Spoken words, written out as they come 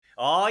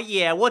Oh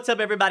yeah, what's up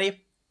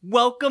everybody?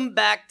 Welcome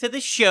back to the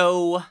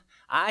show.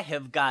 I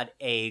have got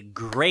a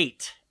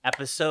great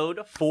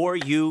episode for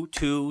you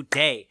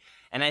today.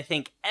 And I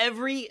think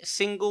every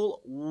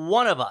single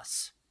one of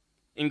us,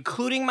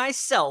 including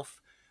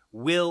myself,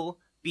 will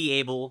be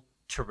able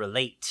to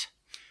relate.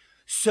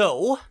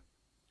 So,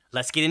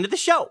 let's get into the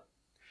show.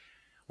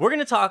 We're going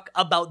to talk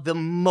about the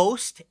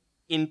most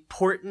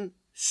important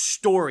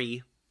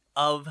story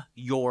of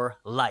your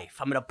life.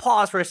 I'm going to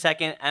pause for a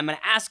second. I'm going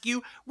to ask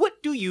you,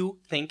 what do you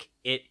think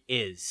it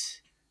is?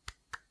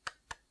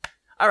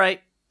 All right,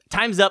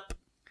 time's up.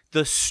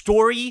 The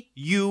story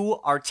you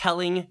are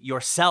telling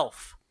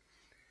yourself.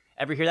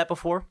 Ever hear that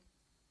before?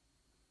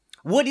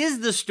 What is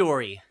the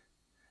story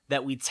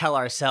that we tell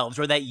ourselves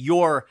or that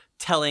you're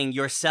telling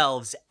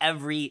yourselves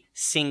every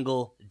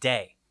single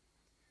day?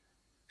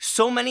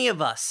 So many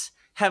of us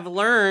have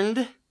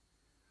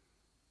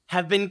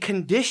been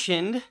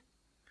conditioned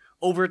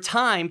over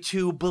time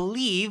to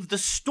believe the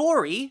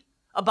story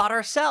about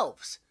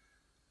ourselves.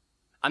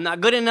 I'm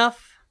not good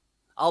enough.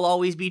 I'll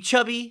always be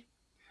chubby.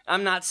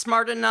 I'm not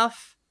smart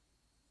enough.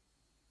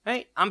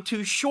 Right? I'm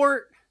too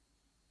short.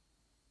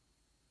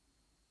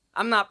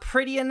 I'm not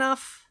pretty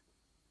enough.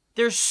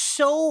 There's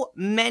so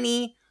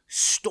many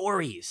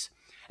stories.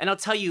 And I'll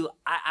tell you,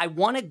 I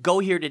want to go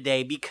here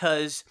today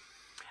because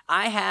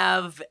I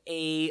have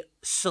a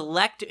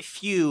select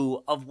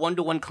few of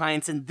one-to-one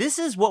clients, and this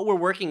is what we're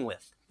working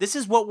with. This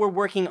is what we're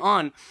working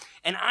on.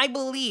 And I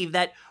believe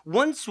that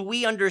once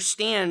we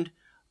understand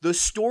the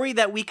story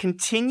that we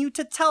continue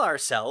to tell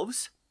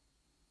ourselves,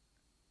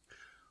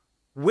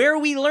 where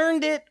we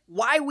learned it,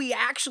 why we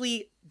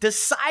actually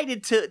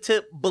decided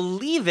to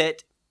believe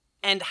it,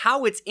 and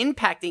how it's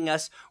impacting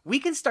us, we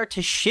can start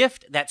to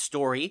shift that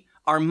story,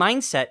 our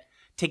mindset,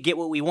 to get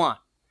what we want.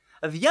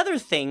 The other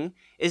thing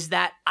is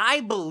that I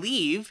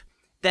believe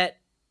that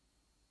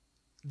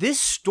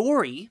this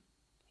story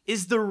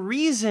is the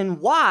reason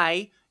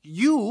why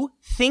you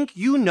think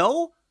you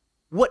know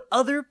what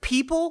other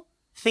people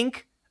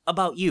think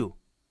about you.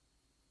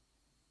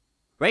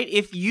 Right?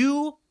 If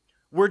you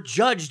were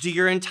judged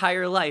your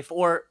entire life,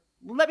 or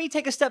let me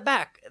take a step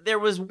back. There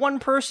was one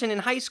person in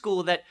high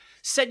school that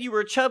said you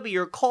were chubby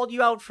or called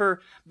you out for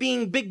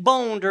being big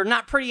boned or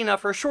not pretty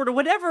enough or short or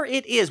whatever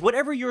it is,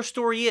 whatever your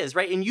story is,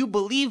 right? And you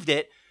believed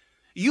it.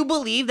 You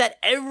believe that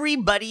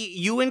everybody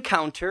you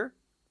encounter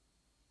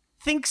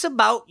thinks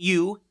about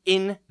you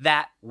in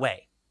that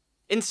way.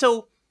 And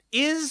so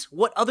is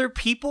what other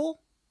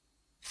people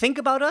think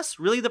about us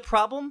really the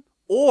problem?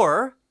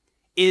 Or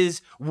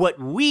is what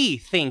we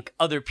think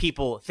other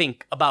people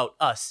think about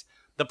us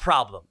the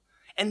problem?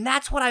 And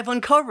that's what I've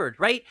uncovered,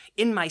 right?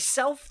 In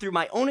myself, through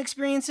my own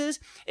experiences,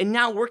 and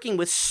now working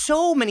with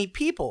so many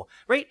people,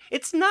 right?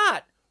 It's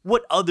not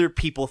what other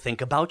people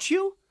think about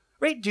you,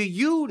 right? Do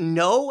you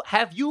know,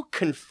 have you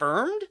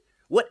confirmed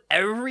what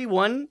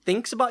everyone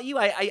thinks about you?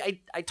 I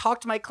talk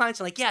to my clients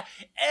and like, yeah,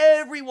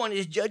 everyone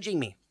is judging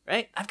me,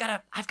 right? I've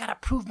got to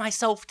prove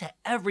myself to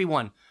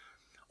everyone.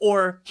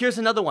 Or here's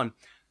another one.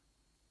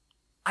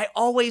 I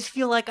always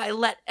feel like I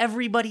let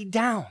everybody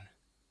down.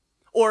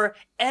 Or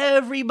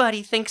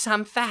everybody thinks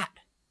I'm fat,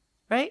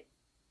 right?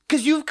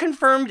 Because you've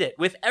confirmed it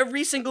with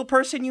every single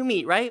person you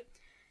meet, right?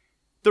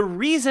 The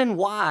reason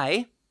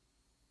why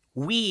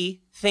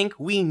we think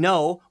we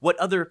know what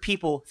other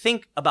people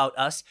think about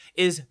us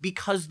is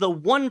because the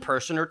one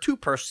person or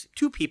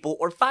two people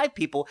or five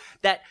people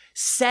that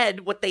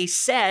said what they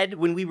said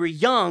when we were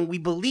young, we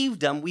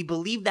believed them. We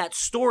believed that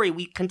story.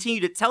 We continue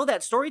to tell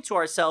that story to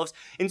ourselves.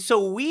 And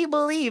so we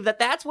believe that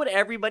that's what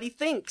everybody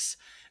thinks.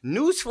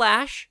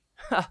 Newsflash.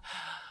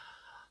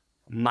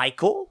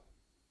 Michael,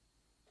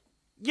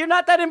 you're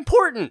not that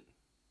important.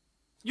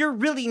 You're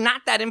really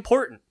not that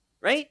important,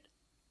 right?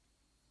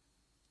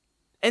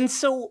 And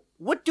so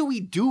what do we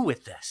do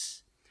with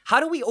this? How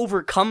do we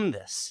overcome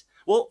this?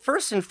 Well,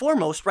 first and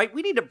foremost, right,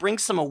 we need to bring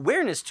some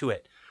awareness to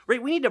it,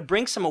 right? We need to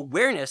bring some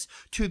awareness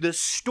to the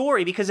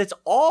story because it's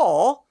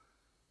all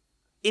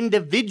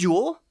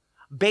individual,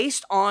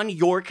 based on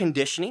your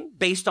conditioning,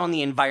 based on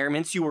the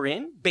environments you were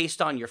in,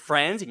 based on your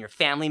friends and your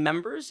family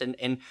members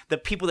and the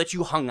people that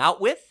you hung out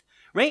with,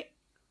 right?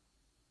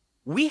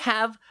 We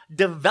have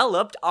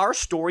developed our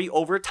story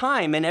over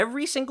time, and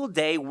every single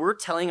day we're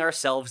telling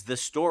ourselves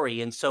this story.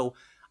 And so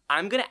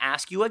I'm going to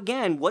ask you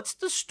again, what's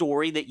the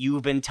story that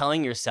you've been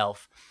telling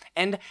yourself,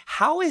 and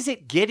how is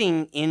it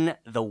getting in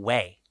the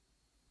way?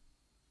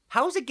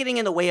 How is it getting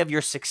in the way of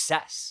your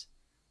success?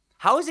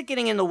 How is it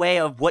getting in the way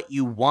of what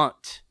you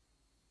want?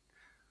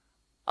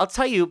 I'll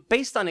tell you,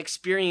 based on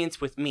experience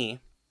with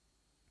me,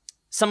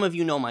 some of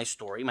you know my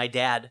story. My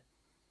dad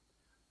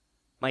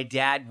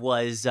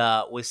was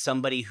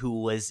somebody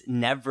who was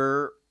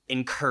never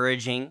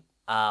encouraging,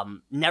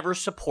 never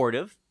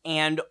supportive,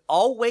 and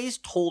always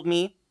told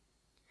me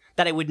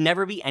that I would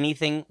never be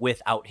anything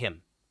without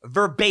him.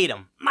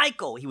 Verbatim.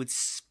 Michael, he would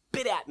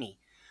spit at me.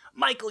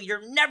 Michael,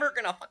 you're never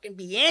gonna fucking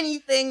be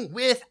anything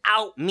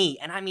without me.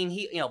 And I mean,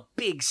 he,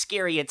 big,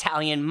 scary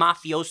Italian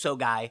mafioso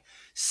guy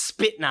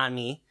spitting on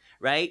me,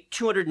 right?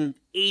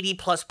 280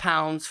 plus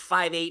pounds,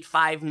 5'8",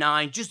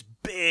 5'9", just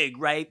big,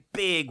 right?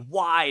 Big,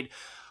 wide.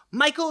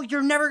 Michael,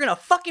 you're never going to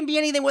fucking be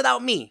anything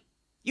without me.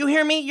 You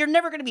hear me? You're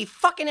never going to be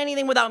fucking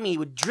anything without me. He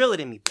would drill it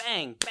in me.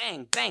 Bang,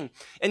 bang, bang.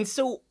 And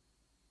so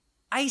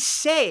I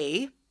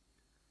say,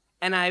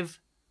 and I've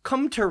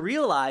come to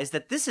realize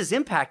that this has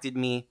impacted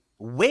me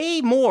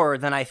way more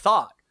than I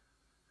thought,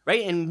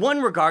 right? In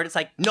one regard, it's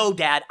like, no,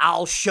 Dad,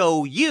 I'll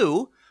show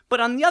you.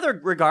 But on the other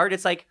regard,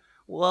 it's like,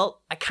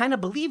 well, I kind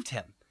of believed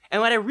him. And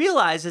what I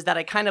realized is that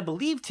I kind of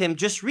believed him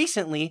just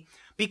recently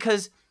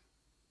because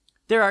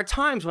there are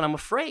times when I'm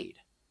afraid.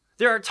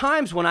 There are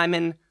times when I'm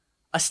in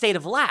a state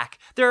of lack.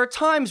 There are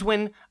times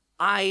when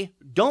I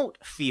don't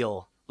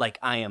feel like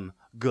I am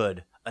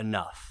good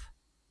enough.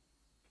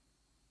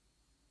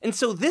 And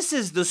so this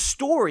is the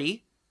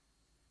story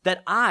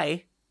that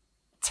I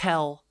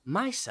tell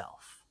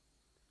myself.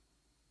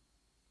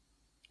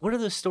 What are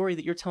the story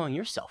that you're telling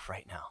yourself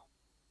right now?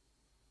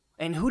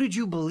 And who did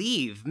you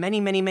believe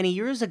many, many, many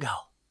years ago?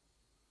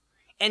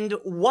 And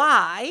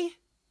why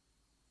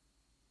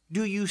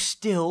do you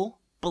still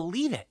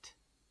believe it?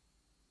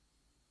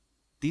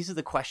 These are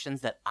the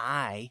questions that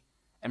I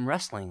am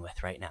wrestling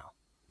with right now.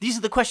 These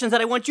are the questions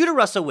that I want you to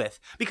wrestle with,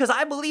 because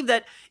I believe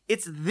that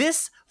it's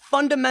this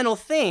fundamental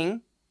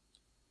thing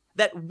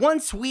that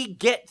once we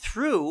get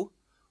through,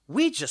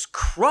 we just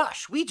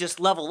crush, we just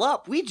level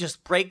up, we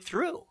just break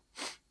through.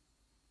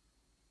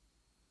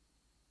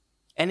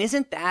 And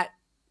isn't that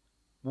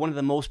one of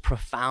the most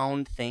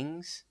profound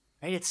things,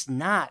 right? It's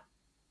not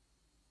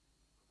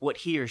what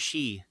he or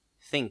she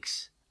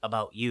thinks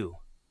about you.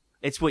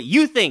 It's what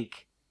you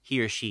think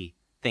he or she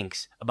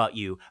thinks about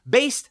you,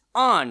 based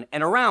on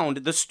and around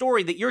the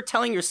story that you're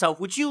telling yourself,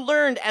 which you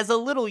learned as a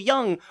little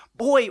young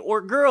boy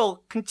or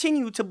girl,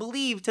 continue to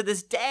believe to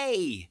this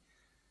day.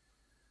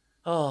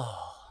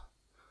 Oh,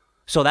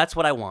 so that's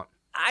what I want.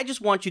 I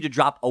just want you to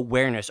drop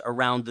awareness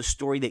around the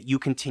story that you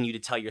continue to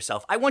tell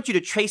yourself. I want you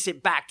to trace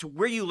it back to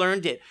where you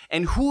learned it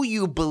and who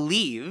you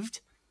believed.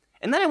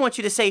 And then I want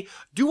you to say,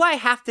 do I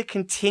have to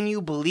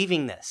continue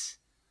believing this?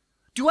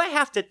 Do I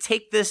have to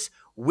take this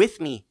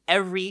with me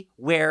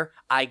everywhere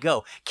I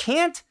go?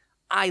 Can't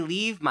I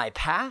leave my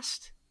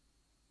past,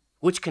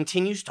 which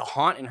continues to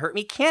haunt and hurt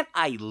me? Can't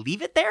I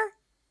leave it there?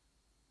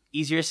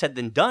 Easier said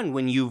than done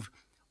when you've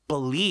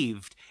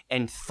believed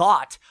and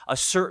thought a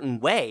certain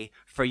way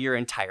for your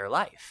entire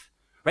life,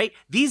 right?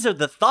 These are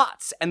the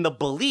thoughts and the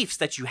beliefs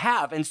that you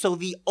have. And so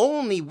the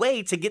only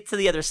way to get to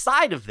the other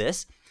side of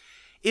this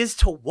is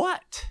to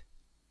what?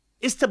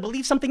 Is to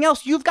believe something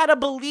else. You've got to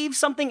believe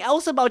something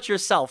else about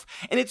yourself.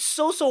 And it's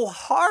so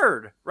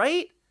hard,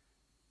 right?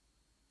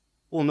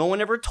 Well, no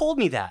one ever told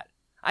me that.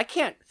 I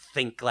can't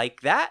think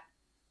like that.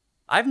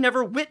 I've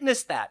never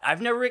witnessed that.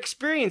 I've never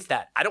experienced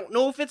that. I don't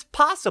know if it's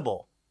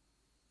possible.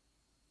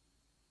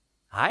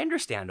 I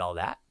understand all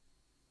that.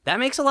 That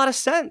makes a lot of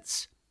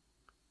sense.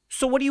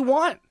 So what do you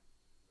want?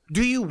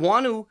 Do you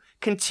want to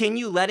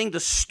continue letting the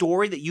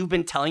story that you've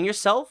been telling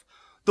yourself,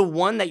 the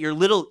one that your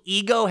little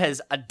ego has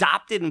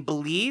adopted and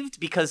believed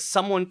because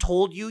someone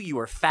told you you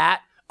were fat,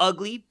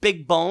 ugly,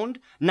 big boned,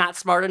 not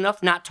smart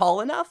enough, not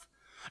tall enough?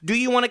 Do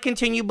you want to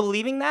continue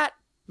believing that?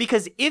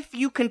 Because if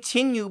you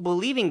continue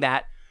believing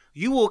that,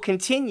 you will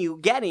continue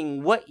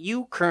getting what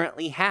you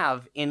currently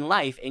have in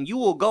life, and you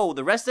will go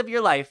the rest of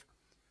your life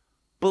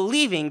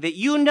believing that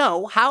you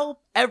know how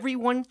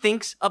everyone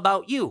thinks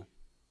about you.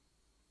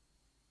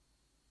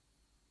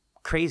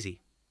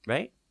 Crazy,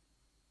 right?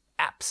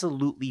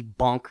 Absolutely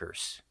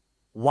bonkers.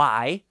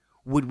 Why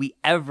would we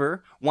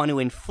ever want to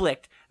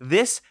inflict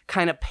this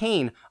kind of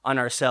pain on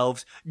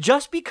ourselves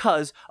just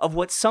because of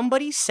what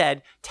somebody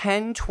said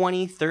 10,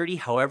 20, 30,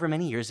 however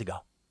many years ago?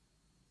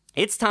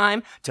 It's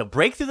time to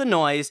break through the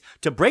noise,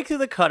 to break through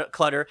the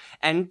clutter,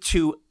 and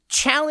to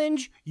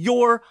challenge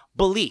your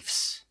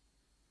beliefs.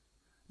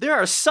 There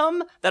are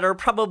some that are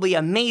probably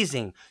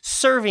amazing,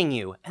 serving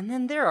you, and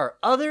then there are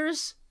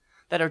others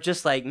that are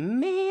just like,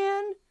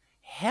 man,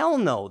 hell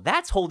no,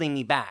 that's holding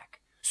me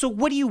back. So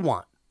what do you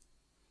want?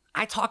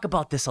 I talk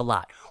about this a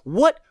lot.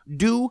 What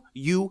do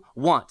you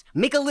want?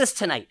 Make a list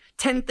tonight.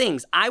 10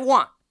 things I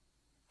want.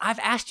 I've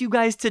asked you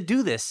guys to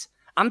do this.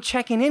 I'm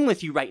checking in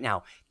with you right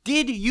now.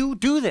 Did you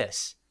do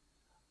this?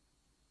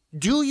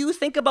 Do you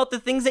think about the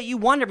things that you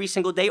want every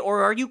single day,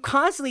 or are you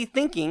constantly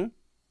thinking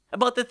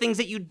about the things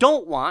that you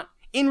don't want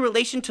in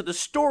relation to the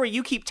story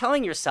you keep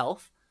telling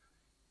yourself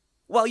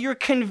while you're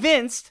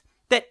convinced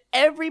that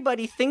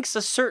everybody thinks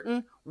a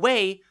certain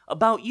way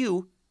about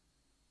you?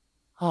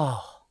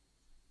 Oh,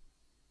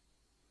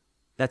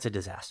 that's a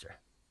disaster.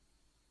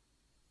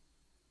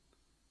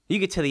 You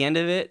get to the end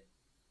of it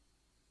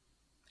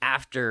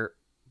after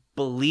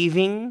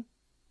believing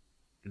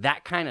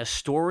that kind of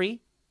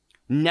story,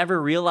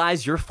 never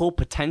realize your full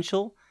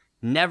potential,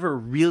 never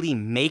really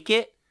make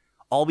it,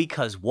 all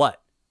because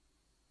what?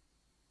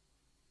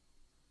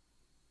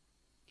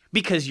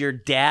 Because your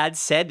dad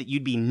said that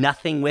you'd be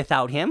nothing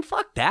without him?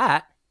 Fuck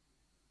that.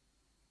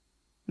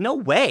 No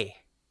way.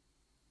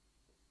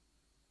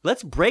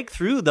 Let's break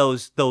through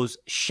those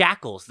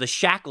shackles, the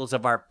shackles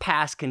of our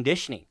past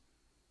conditioning.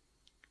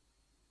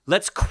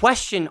 Let's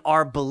question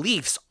our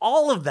beliefs,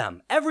 all of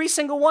them, every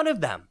single one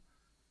of them.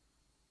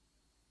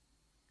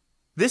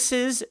 This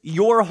is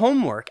your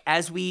homework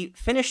as we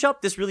finish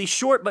up this really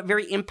short but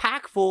very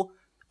impactful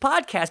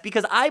podcast,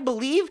 because I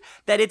believe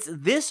that it's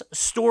this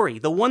story,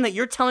 the one that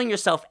you're telling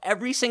yourself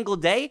every single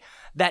day,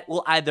 that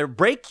will either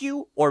break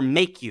you or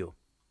make you.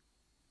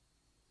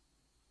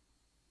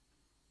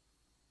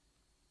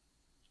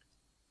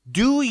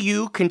 Do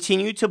you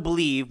continue to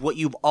believe what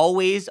you've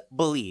always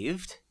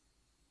believed,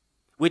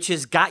 which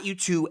has got you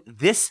to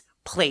this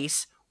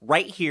place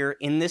right here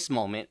in this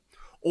moment?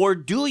 Or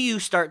do you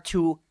start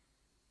to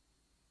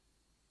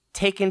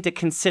take into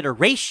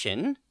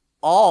consideration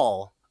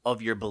all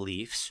of your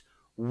beliefs,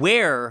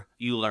 where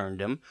you learned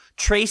them,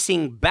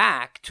 tracing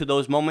back to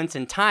those moments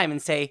in time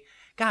and say,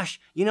 gosh,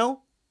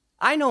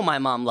 I know my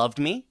mom loved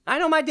me. I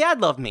know my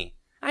dad loved me.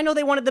 I know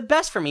they wanted the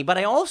best for me, but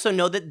I also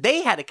know that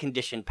they had a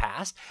conditioned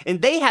past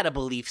and they had a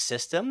belief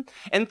system.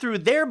 And through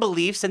their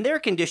beliefs and their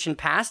conditioned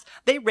past,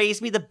 they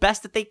raised me the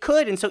best that they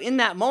could. And so in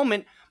that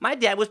moment, my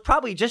dad was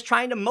probably just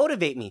trying to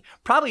motivate me,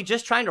 probably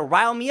just trying to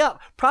rile me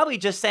up, probably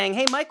just saying,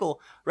 hey, Michael,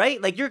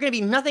 right? Like, you're going to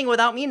be nothing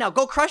without me. Now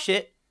go crush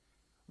it.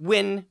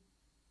 When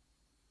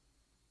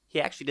he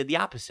actually did the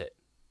opposite,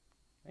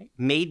 right?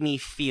 Made me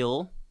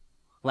feel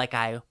like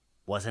I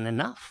wasn't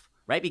enough,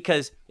 right?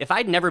 Because if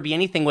I'd never be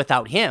anything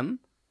without him,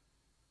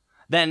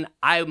 then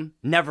I'm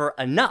never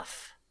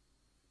enough.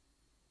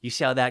 You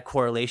see how that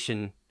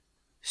correlation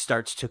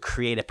starts to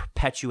create a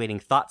perpetuating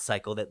thought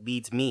cycle that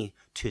leads me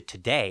to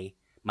today,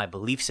 my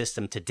belief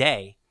system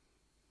today.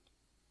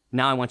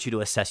 Now I want you to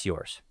assess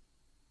yours.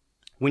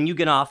 When you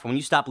get off, when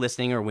you stop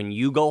listening, or when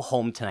you go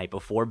home tonight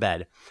before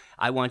bed,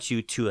 I want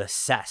you to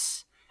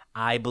assess.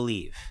 I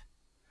believe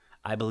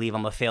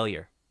I'm a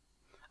failure.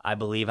 I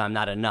believe I'm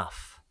not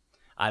enough.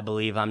 I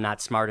believe I'm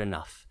not smart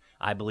enough.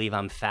 I believe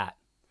I'm fat.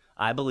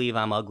 I believe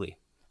I'm ugly.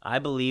 I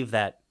believe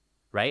that,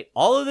 right?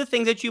 All of the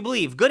things that you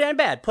believe, good and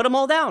bad, put them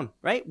all down,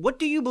 right? What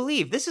do you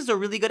believe? This is a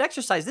really good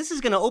exercise. This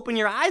is going to open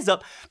your eyes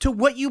up to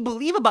what you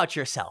believe about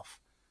yourself.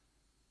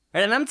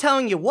 Right? And I'm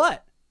telling you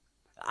what,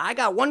 I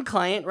got one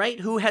client, right,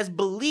 who has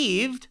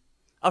believed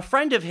a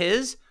friend of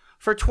his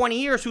for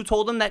 20 years who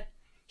told him that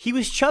he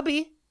was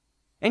chubby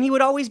and he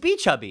would always be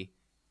chubby.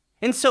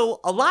 And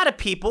so a lot of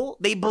people,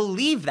 they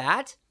believe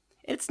that.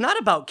 It's not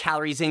about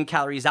calories in,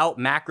 calories out,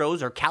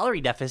 macros, or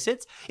calorie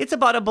deficits. It's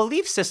about a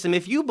belief system.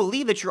 If you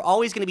believe that you're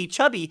always going to be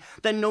chubby,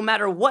 then no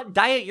matter what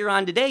diet you're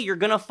on today, you're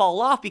going to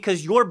fall off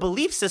because your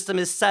belief system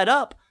is set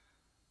up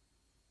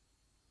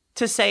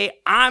to say,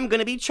 I'm going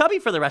to be chubby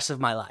for the rest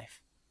of my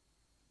life.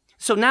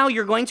 So now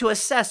you're going to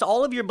assess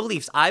all of your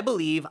beliefs. I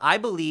believe.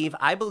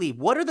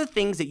 What are the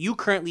things that you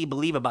currently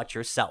believe about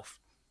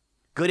yourself?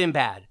 Good and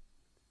bad.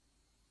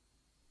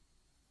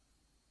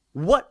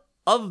 What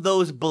of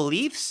those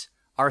beliefs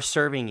are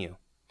serving you?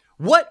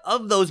 What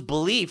of those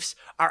beliefs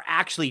are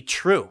actually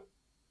true?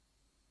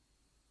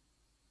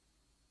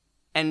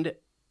 And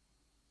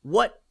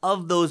what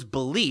of those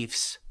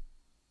beliefs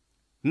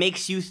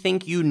makes you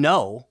think you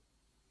know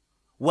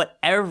what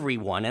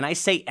everyone, and I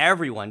say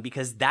everyone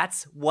because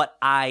that's what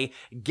I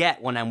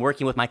get when I'm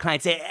working with my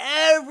clients, say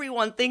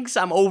everyone thinks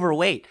I'm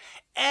overweight.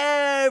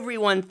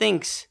 Everyone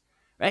thinks,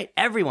 right?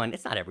 Everyone.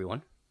 It's not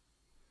everyone.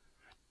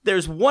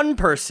 There's one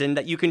person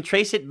that you can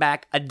trace it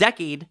back a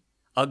decade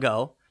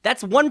ago.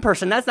 That's one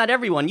person. That's not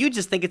everyone. You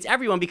just think it's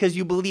everyone because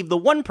you believe the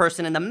one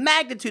person, and the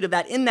magnitude of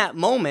that in that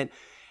moment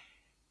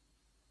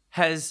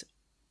has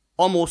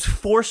almost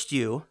forced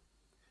you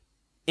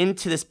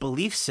into this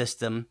belief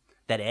system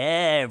that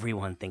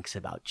everyone thinks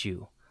about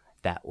you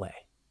that way.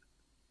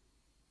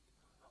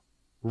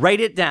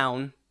 Write it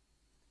down,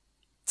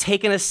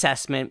 take an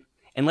assessment,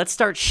 and let's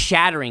start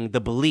shattering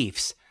the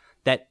beliefs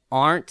that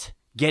aren't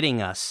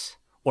getting us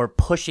or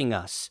pushing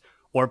us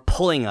or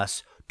pulling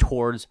us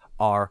towards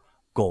our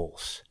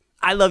goals.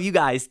 I love you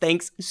guys.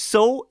 Thanks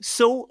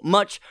so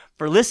much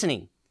for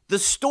listening. The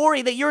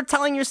story that you're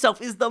telling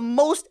yourself is the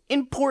most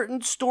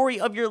important story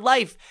of your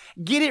life.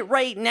 Get it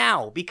right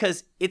now,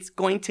 because it's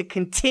going to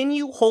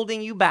continue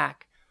holding you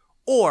back,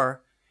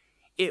 or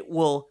it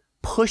will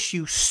push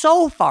you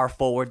so far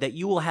forward that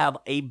you will have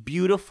a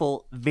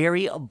beautiful,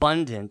 very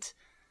abundant,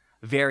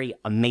 very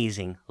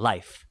amazing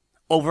life.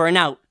 Over and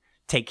out.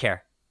 Take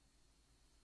care.